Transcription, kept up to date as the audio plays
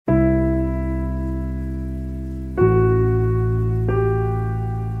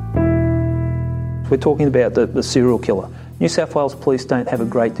We're talking about the serial killer. New South Wales police don't have a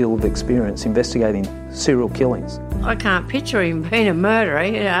great deal of experience investigating serial killings. I can't picture him being a murderer,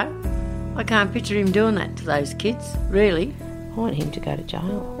 you know. I can't picture him doing that to those kids, really. I want him to go to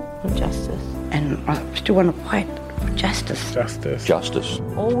jail for justice. And I still want to fight for justice. Justice.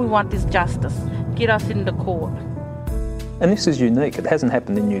 All we want is justice. Get us into court. And this is unique. It hasn't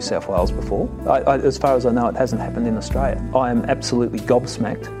happened in New South Wales before. As far as I know, it hasn't happened in Australia. I am absolutely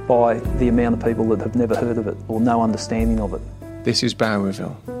gobsmacked by the amount of people that have never heard of it or no understanding of it. This is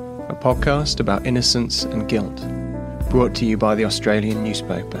Bowraville, a podcast about innocence and guilt, brought to you by the Australian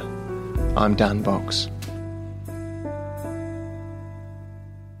newspaper. I'm Dan Box.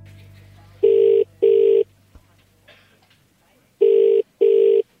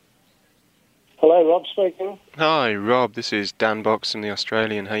 Hello, Rob speaking. Hi, Rob. This is Dan Box from the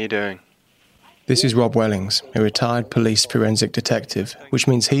Australian. How are you doing? This is Rob Wellings, a retired police forensic detective, which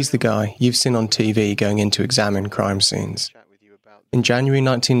means he's the guy you've seen on TV going in to examine crime scenes. In January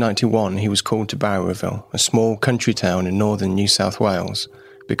 1991, he was called to Bowraville, a small country town in northern New South Wales,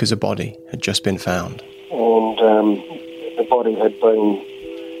 because a body had just been found. And the body had been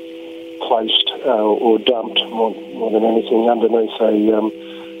placed or dumped, more than anything, underneath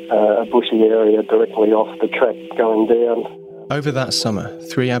a bushy area directly off the track going down. Over that summer,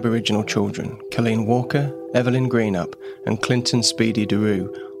 3 Aboriginal children, Colleen Walker, Evelyn Greenup and Clinton Speedy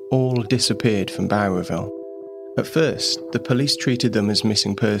Daru, all disappeared from Bowraville. At first, the police treated them as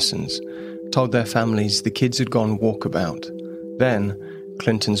missing persons, told their families the kids had gone walkabout. Then,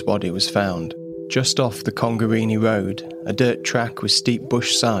 Clinton's body was found, just off the Congarini Road, a dirt track with steep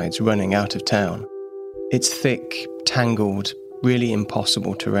bush sides running out of town. It's thick, tangled, really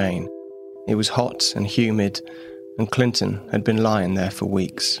impossible terrain. It was hot and humid, and Clinton had been lying there for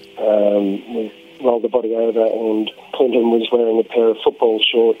weeks. We rolled the body over, and Clinton was wearing a pair of football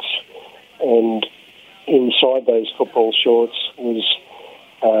shorts, and inside those football shorts was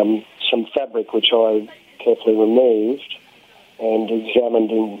some fabric which I carefully removed and examined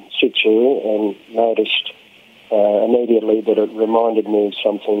in situ and noticed immediately that it reminded me of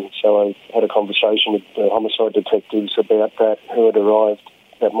something. So I had a conversation with the homicide detectives about that, who had arrived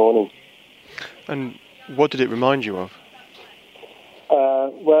that morning. And what did it remind you of?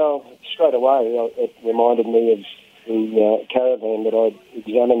 Well, straight away it reminded me of the caravan that I'd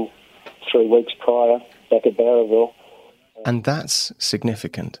examined 3 weeks prior back at Bowraville. And that's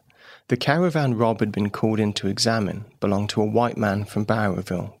significant. The caravan Rob had been called in to examine belonged to a white man from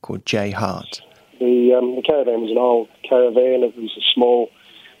Bowraville called Jay Hart. The caravan was an old caravan. It was a small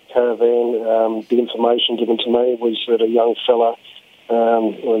caravan. The information given to me was that a young fella,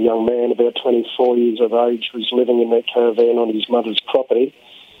 or a young man about 24 years of age, was living in that caravan on his mother's property.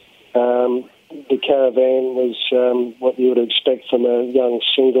 The caravan was what you would expect from a young,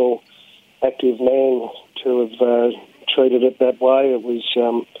 single, active man to have treated it that way. It was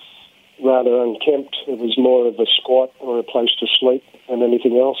rather unkempt. It was more of a squat or a place to sleep than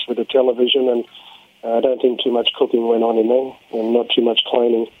anything else, with a television, and I don't think too much cooking went on in there, and not too much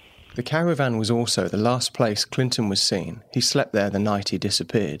cleaning. The caravan was also the last place Clinton was seen. He slept there the night he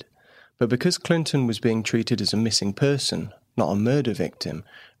disappeared. But because Clinton was being treated as a missing person, not a murder victim,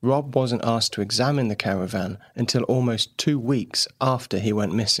 Rob wasn't asked to examine the caravan until almost 2 weeks after he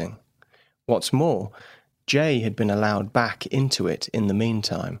went missing. What's more, Jay had been allowed back into it in the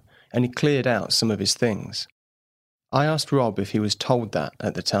meantime, and he cleared out some of his things. I asked Rob if he was told that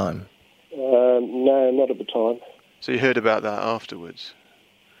at the time. No, not at the time. So you heard about that afterwards?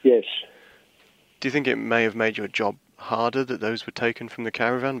 Yes. Do you think it may have made your job harder that those were taken from the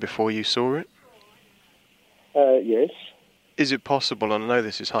caravan before you saw it? Yes. Is it possible, and I know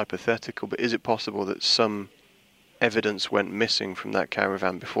this is hypothetical, but is it possible that some evidence went missing from that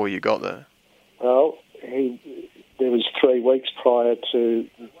caravan before you got there? Well, there was 3 weeks prior to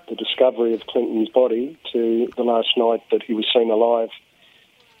the discovery of Clinton's body to the last night that he was seen alive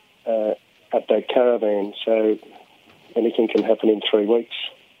at that caravan, so anything can happen in 3 weeks.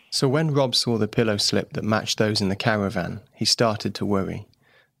 So when Rob saw the pillow slip that matched those in the caravan, he started to worry.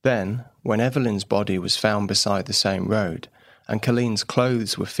 Then, when Evelyn's body was found beside the same road, and Colleen's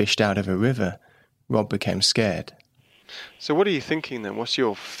clothes were fished out of a river, Rob became scared. So what are you thinking then? What's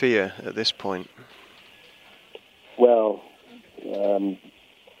your fear at this point? Well,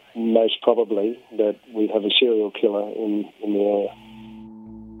 most probably that we have a serial killer in the area.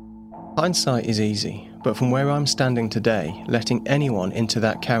 Hindsight is easy, but from where I'm standing today, letting anyone into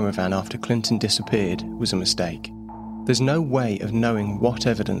that caravan after Clinton disappeared was a mistake. There's no way of knowing what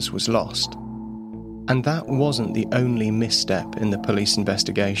evidence was lost. And that wasn't the only misstep in the police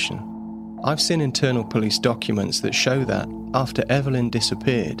investigation. I've seen internal police documents that show that, after Evelyn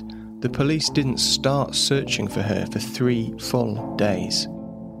disappeared, the police didn't start searching for her for 3 full days.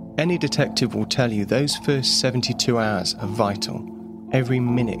 Any detective will tell you those first 72 hours are vital. Every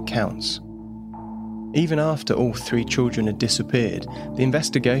minute counts. Even after all 3 children had disappeared, the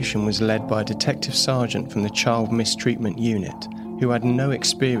investigation was led by a detective sergeant from the Child Mistreatment Unit, who had no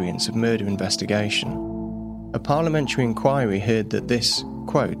experience of murder investigation. A parliamentary inquiry heard that this,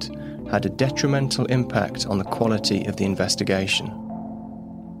 quote, had a detrimental impact on the quality of the investigation.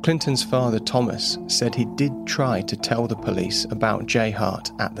 Clinton's father, Thomas, said he did try to tell the police about Jay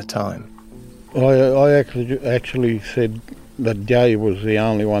Hart at the time. I actually said that Jay was the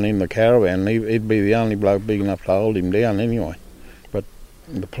only one in the caravan. He'd be the only bloke big enough to hold him down anyway. But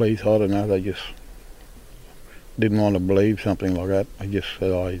the police, I don't know, they just didn't want to believe something like that. They just said,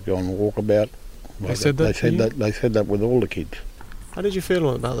 oh, he's gone walkabout. They said that. They said that with all the kids. How did you feel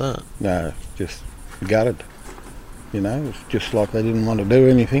about that? No, just gutted. You know, it's just like they didn't want to do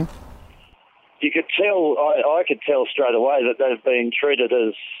anything. You could tell, I could tell straight away that they've been treated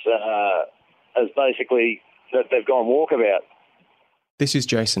as basically that they've gone walkabout. This is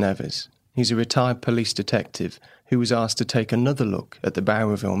Jason Evers. He's a retired police detective who was asked to take another look at the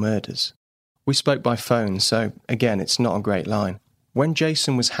Bowraville murders. We spoke by phone, so again, it's not a great line. When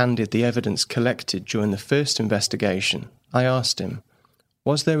Jason was handed the evidence collected during the first investigation, I asked him,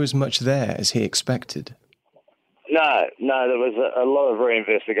 was there as much there as he expected? No, there was a lot of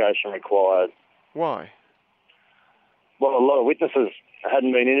reinvestigation required. Why? Well, a lot of witnesses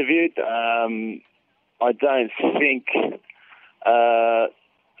hadn't been interviewed. I don't think that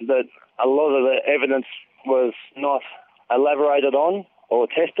a lot of the evidence was not elaborated on or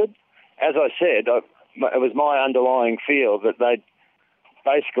tested. As I said, it was my underlying feel that they'd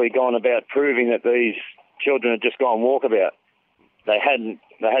basically gone about proving that these children had just gone walkabout. They hadn't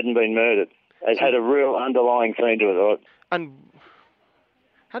been murdered. It had a real underlying theme to it. And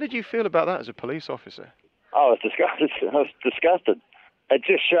how did you feel about that as a police officer? I was disgusted. It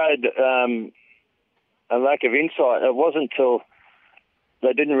just showed a lack of insight. It wasn't until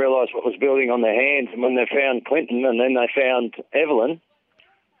they didn't realise what was building on their hands, and when they found Clinton and then they found Evelyn,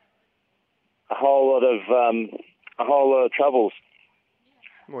 a whole lot of troubles.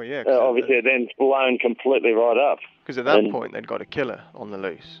 Well, yeah. Obviously, then blown completely right up. Because at that point, they'd got a killer on the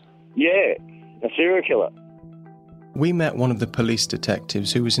loose. Yeah, a serial killer. We met one of the police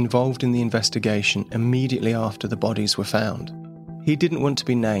detectives who was involved in the investigation immediately after the bodies were found. He didn't want to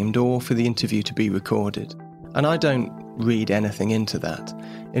be named or for the interview to be recorded, and I don't read anything into that.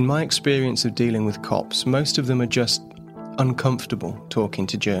 In my experience of dealing with cops, most of them are just uncomfortable talking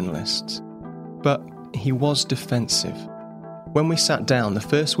to journalists. But he was defensive. When we sat down, the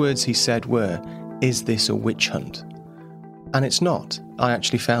first words he said were, "Is this a witch hunt?" And it's not. I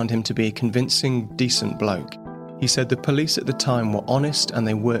actually found him to be a convincing, decent bloke. He said the police at the time were honest and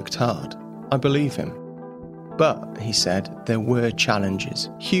they worked hard. I believe him. But, he said, there were challenges,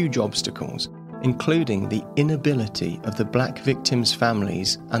 huge obstacles, including the inability of the black victims'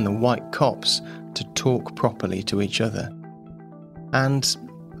 families and the white cops to talk properly to each other. And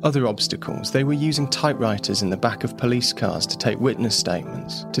other obstacles. They were using typewriters in the back of police cars to take witness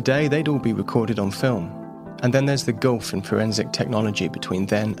statements. Today, they'd all be recorded on film. And then there's the gulf in forensic technology between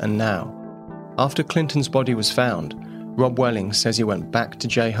then and now. After Clinton's body was found, Rob Welling says he went back to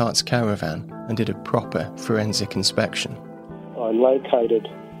Jay Hart's caravan and did a proper forensic inspection. I located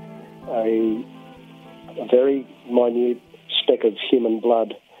a very minute speck of human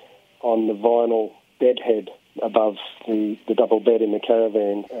blood on the vinyl bedhead above the double bed in the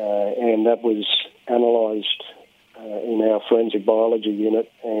caravan, and that was analysed in our forensic biology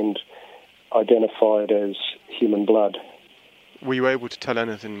unit and identified as human blood. Were you able to tell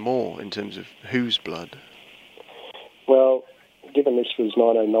anything more in terms of whose blood? Well, given this was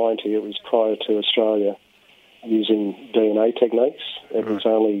 1990, it was prior to Australia using DNA techniques. It was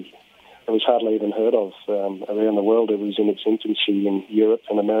hardly even heard of around the world. It was in its infancy in Europe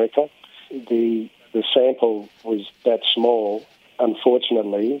and America. The sample was that small.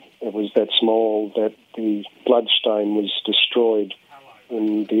 Unfortunately, it was that small that the bloodstain was destroyed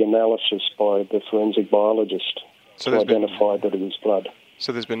in the analysis by the forensic biologist to identify that it was blood.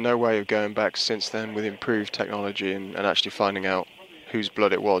 So there's been no way of going back since then with improved technology and actually finding out whose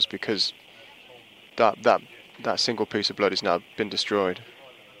blood it was, because that single piece of blood has now been destroyed?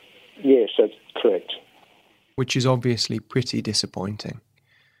 Yes, that's correct. Which is obviously pretty disappointing,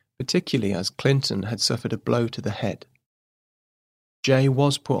 particularly as Clinton had suffered a blow to the head. Jay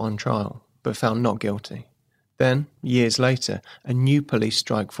was put on trial, but found not guilty. Then, years later, a new police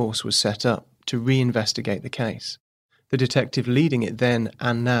strike force was set up to reinvestigate the case. The detective leading it then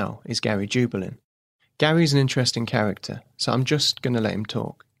and now is Gary Jubelin. Gary's an interesting character, so I'm just going to let him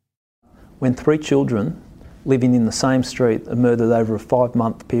talk. when 3 children living in the same street are murdered over a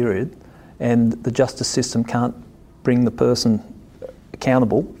 5-month period and the justice system can't bring the person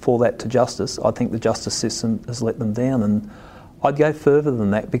accountable for that to justice, I think the justice system has let them down. And I'd go further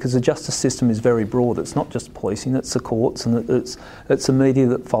than that, because the justice system is very broad. It's not just policing, it's the courts, and it's the media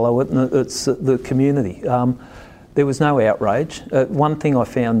that follow it, and it's the community. There was no outrage. One thing I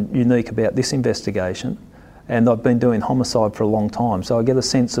found unique about this investigation, and I've been doing homicide for a long time, so I get a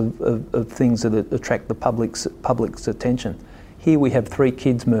sense of things that attract the public's attention. Here we have 3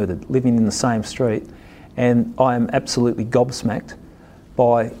 kids murdered, living in the same street, and I am absolutely gobsmacked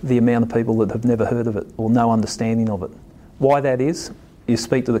by the amount of people that have never heard of it or no understanding of it. Why that is, you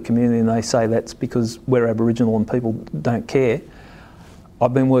speak to the community and they say that's because we're Aboriginal and people don't care.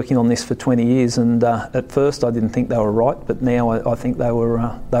 I've been working on this for 20 years, and at first I didn't think they were right, but now I think they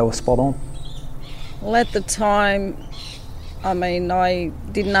were spot on. Well, at the time, I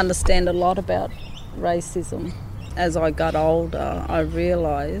didn't understand a lot about racism. As I got older, I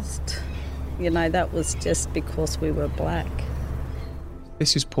realised, that was just because we were black.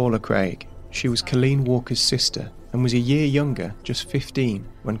 This is Paula Craig. She was Colleen Walker's sister and was a year younger, just 15,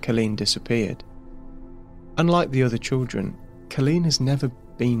 when Colleen disappeared. Unlike the other children, Colleen has never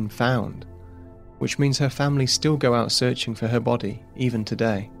been found, which means her family still go out searching for her body, even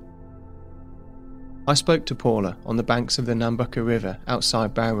today. I spoke to Paula on the banks of the Nambucca River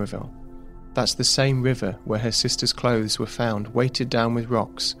outside Bowraville. That's the same river where her sister's clothes were found weighted down with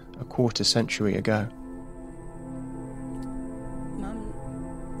rocks a quarter century ago. Mum,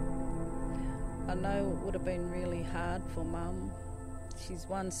 I know it would have been really hard for Mum. She's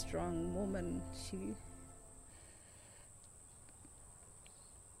one strong woman. She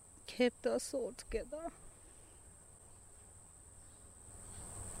kept us all together.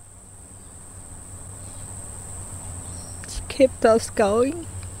 She kept us going.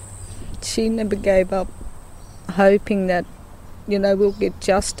 She never gave up hoping that, we'll get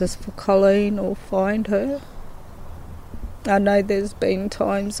justice for Colleen or find her. I know there's been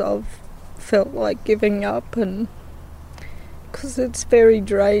times I've felt like giving up, and because it's very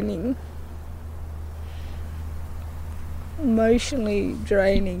draining, emotionally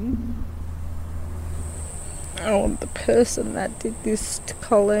draining. I want the person that did this to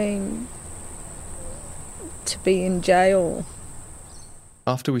Colleen to be in jail.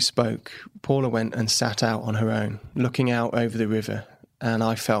 After we spoke, Paula went and sat out on her own, looking out over the river, and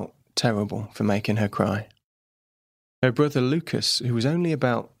I felt terrible for making her cry. Her brother Lucas, who was only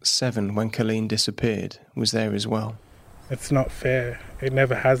about 7 when Colleen disappeared, was there as well. It's not fair. It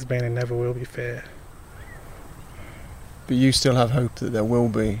never has been and never will be fair. But you still have hope that there will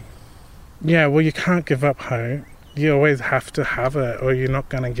be? Yeah, well, you can't give up hope. You always have to have it, or you're not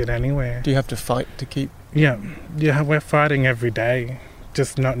going to get anywhere. Do you have to fight to keep? Yeah, we're fighting every day.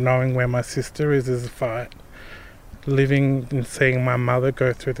 Just not knowing where my sister is a fight. Living and seeing my mother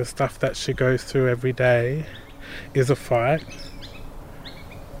go through the stuff that she goes through every day is a fight.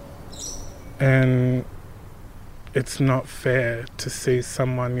 And it's not fair to see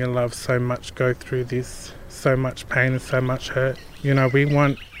someone you love so much go through this, so much pain and so much hurt. We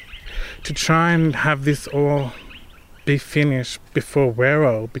want to try and have this all be finished before we're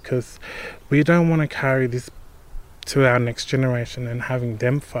old, because we don't want to carry this to our next generation and having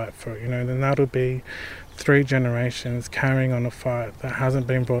them fight for it, then that'll be 3 generations carrying on a fight that hasn't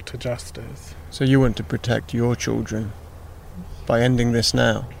been brought to justice. So you want to protect your children by ending this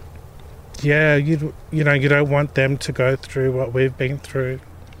now? Yeah, you don't want them to go through what we've been through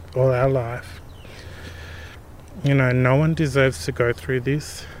all our life. No one deserves to go through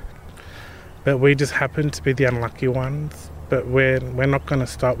this, but we just happen to be the unlucky ones. But we're not going to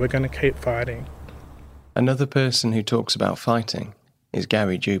stop, we're going to keep fighting. Another person who talks about fighting is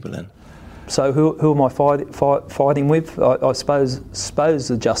Gary Jubilant. So who am I fighting with? I suppose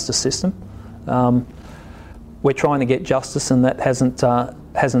the justice system. We're trying to get justice, and that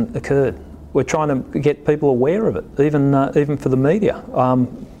hasn't occurred. We're trying to get people aware of it, even for the media.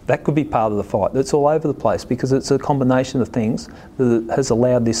 That could be part of the fight. It's all over the place because it's a combination of things that has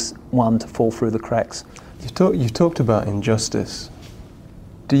allowed this one to fall through the cracks. You've talked about injustice.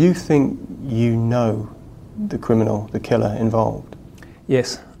 Do you think you know the criminal, the killer involved?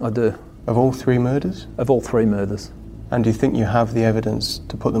 Yes, I do. Of all 3 murders? Of all 3 murders. And do you think you have the evidence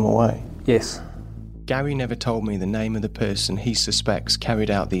to put them away? Yes. Gary never told me the name of the person he suspects carried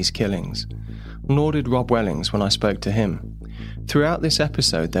out these killings, nor did Rob Wellings when I spoke to him. Throughout this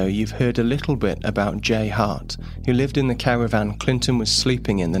episode, though, you've heard a little bit about Jay Hart, who lived in the caravan Clinton was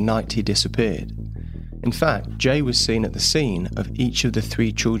sleeping in the night he disappeared. In fact, Jay was seen at the scene of each of the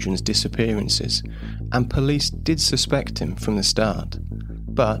 3 children's disappearances, and police did suspect him from the start.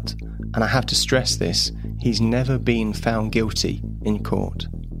 But, And I have to stress this, he's never been found guilty in court.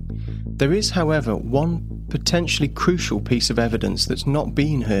 There is, however, one potentially crucial piece of evidence that's not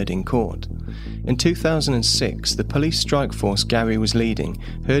been heard in court. In 2006, the police strike force Gary was leading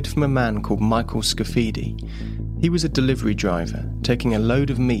heard from a man called Michael Scafidi. He was a delivery driver, taking a load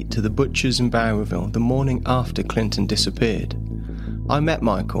of meat to the butchers in Bowraville the morning after Clinton disappeared. I met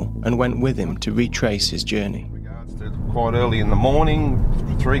Michael and went with him to retrace his journey. Quite early in the morning,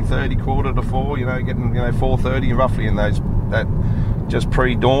 3:30, 3:45, getting 4:30, roughly in that just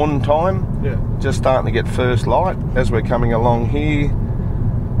pre-dawn time. Yeah. Just starting to get first light. As we're coming along here,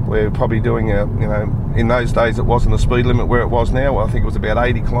 we're probably doing in those days it wasn't the speed limit where it was now. I think it was about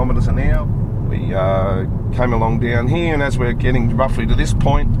 80 kilometres an hour. We came along down here, and as we're getting roughly to this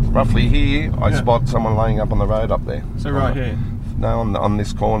point, roughly here, I spot someone laying up on the road up there. So right here? No, on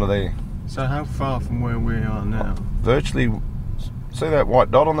this corner there. So how far from where we are now? Virtually, see that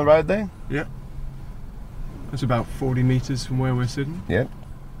white dot on the road there? Yeah. That's about 40 metres from where we're sitting? Yeah.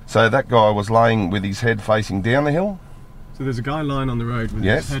 So that guy was laying with his head facing down the hill. So there's a guy lying on the road with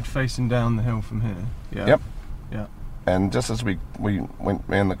his head facing down the hill from here? Yeah. Yep. Yeah. And just as we went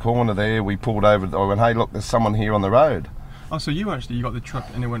round the corner there, we pulled over. I went, hey, look, there's someone here on the road. Oh, so you got the truck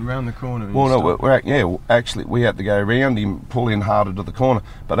and it went round the corner? And well, no, actually, we had to go around him, pull in harder to the corner.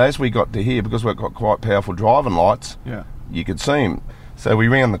 But as we got to here, because we've got quite powerful driving lights, you could see him. So we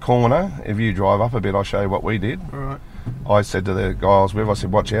round the corner. If you drive up a bit, I'll show you what we did. All right. I said to the guy I was with, I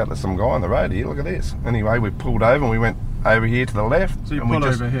said, watch out, there's some guy on the road here, look at this. Anyway, we pulled over and we went over here to the left. So you pulled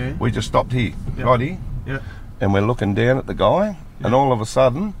over here? We just stopped here, right here. Yeah. And we're looking down at the guy, and all of a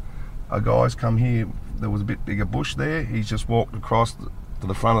sudden, a guy's come here. There was a bit bigger bush there. He's just walked across to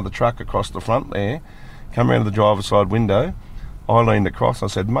the front of the truck, across the front there, come around to the driver's side window. I leaned across. I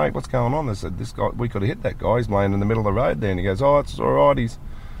said, mate, what's going on? I said, this guy, we could have hit that guy. He's laying in the middle of the road there. And he goes, oh, it's all right.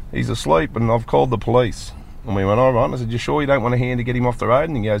 He's asleep, and I've called the police. And we went, all right. And I said, you sure you don't want a hand to get him off the road?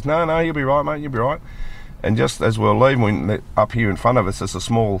 And he goes, no, you'll be right, mate, you'll be right. And just as we were leaving, up here in front of us, there's a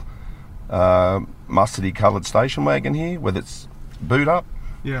small mustardy coloured station wagon here with its boot up.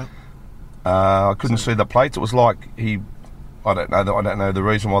 Yeah. I couldn't see the plates. It was like I don't know the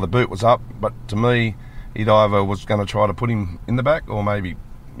reason why the boot was up, but to me, he'd either was going to try to put him in the back, or maybe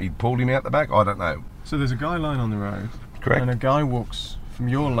he'd pulled him out the back. I don't know. So there's a guy lying on the road. Correct. And a guy walks from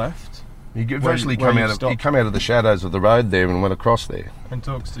your left. He virtually come out of the shadows of the road there and went across there. And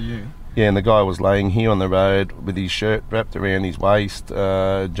talks to you. Yeah, and the guy was laying here on the road with his shirt wrapped around his waist,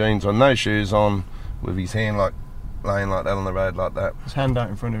 jeans on, no shoes on, with his hand laying like that on the road like that. His hand out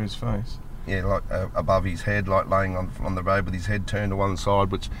in front of his face. Yeah, like above his head, like laying on the road with his head turned to one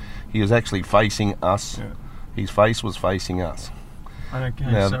side, which he was actually facing us. Yeah. His face was facing us. And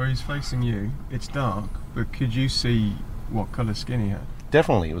okay, so he's facing you. It's dark, but could you see what colour skin he had?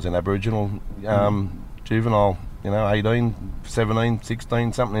 Definitely, it was an Aboriginal juvenile, 18, 17,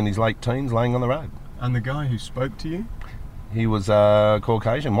 16, something in his late teens, laying on the road. And the guy who spoke to you? He was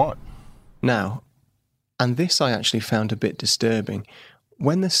Caucasian, white. Now, and this I actually found a bit disturbing.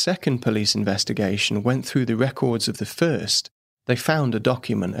 When the second police investigation went through the records of the first, they found a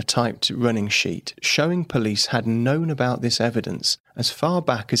document, a typed running sheet, showing police had known about this evidence as far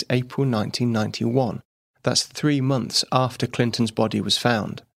back as April 1991. That's 3 months after Clinton's body was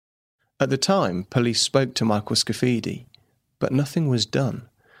found. At the time, police spoke to Michael Scafidi, but nothing was done.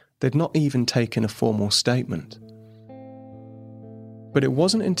 They'd not even taken a formal statement. But it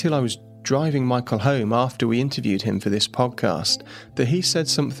wasn't until I was driving Michael home after we interviewed him for this podcast that he said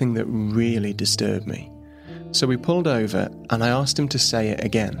something that really disturbed me. So we pulled over and I asked him to say it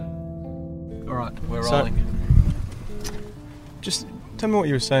again. All right, we're rolling. Just tell me what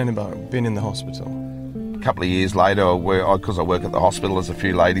you were saying about being in the hospital. A couple of years later, because I work at the hospital, there's a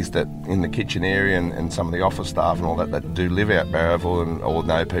few ladies that in the kitchen area and some of the office staff and all that do live out Bowraville or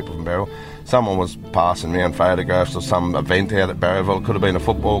know people from Bowraville. Someone was passing around photographs of some event out at Bowraville. It could have been a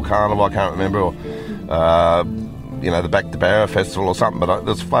football carnival, I can't remember, or the Back to Barrow Festival or something, but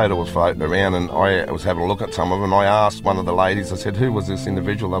this photo was floating around and I was having a look at some of them and I asked one of the ladies, I said, who was this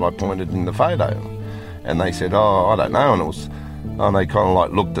individual that I pointed in the photo? And they said, oh, I don't know, and they kind of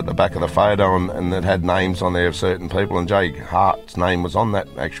like looked at the back of the photo and it had names on there of certain people, and Jay Hart's name was on that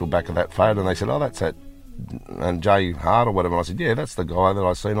actual back of that photo, and they said, oh, that's that, and Jay Hart or whatever. And I said, yeah, that's the guy that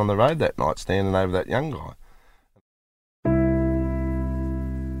I seen on the road that night standing over that young guy.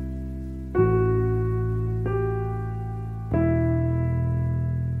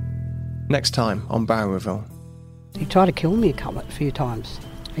 Next time on Bowraville. He tried to kill me a few times.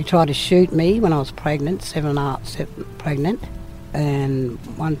 He tried to shoot me when I was pregnant, 7 pregnant. And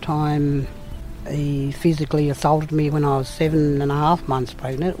one time He physically assaulted me when I was 7.5 months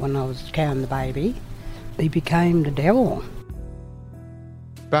pregnant, when I was carrying the baby. He became the devil.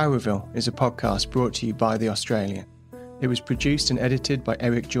 Bowraville is a podcast brought to you by The Australian. It was produced and edited by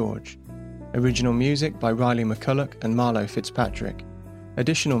Eric George. Original music by Riley McCulloch and Marlo Fitzpatrick.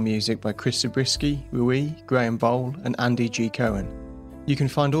 Additional music by Chris Zabriskie, Rui, Graham Bowl and Andy G. Cohen. You can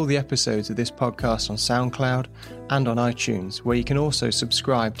find all the episodes of this podcast on SoundCloud and on iTunes, where you can also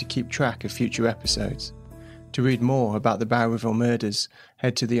subscribe to keep track of future episodes. To read more about the Bowraville murders,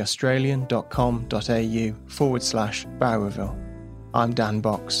 head to theaustralian.com.au/Bowraville. I'm Dan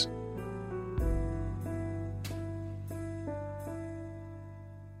Box.